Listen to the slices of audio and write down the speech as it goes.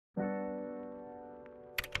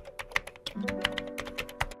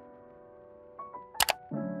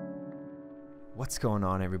What's going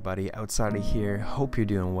on, everybody outside of here? Hope you're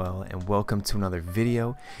doing well, and welcome to another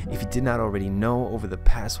video. If you did not already know, over the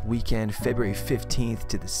past weekend, February 15th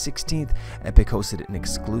to the 16th, Epic hosted an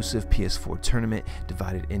exclusive PS4 tournament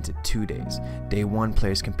divided into 2 days. Day 1,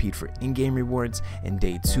 players compete for in-game rewards, and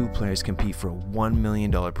Day 2, players compete for a $1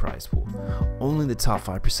 million prize pool. Only the top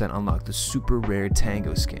 5% unlock the super rare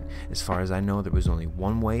Tango skin. As far as I know, there was only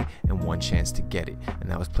one way and one chance to get it, and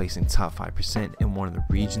that was placing top 5% in one of the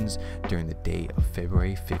regions during the day of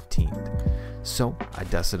February 15th. So I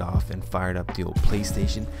dusted off and fired up the old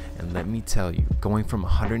PlayStation, and let me tell you, going from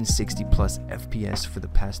 160 plus FPS for the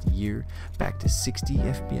past year back to 60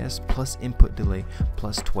 FPS plus input delay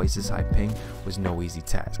plus twice as high ping was no easy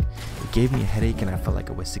task. It gave me a headache and I felt like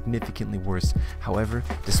it was significantly worse. However,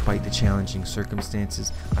 despite the challenging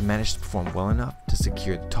circumstances, I managed to perform well enough to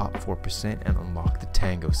secure the top 4% and unlock the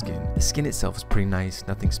Tango skin. The skin itself is pretty nice,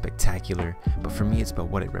 nothing spectacular, but for me it's about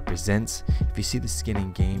what it represents. If you see the skin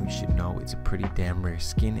in game, you should know it's a pretty damn rare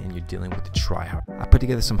skin and you're dealing with the tryhard. I put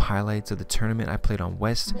together some highlights of the tournament I played on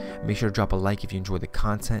West. Make sure to drop a like if you enjoy the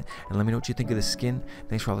content, and let me know what you think of the skin.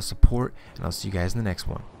 Thanks for all the support, and I'll see you guys in the next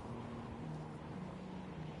one.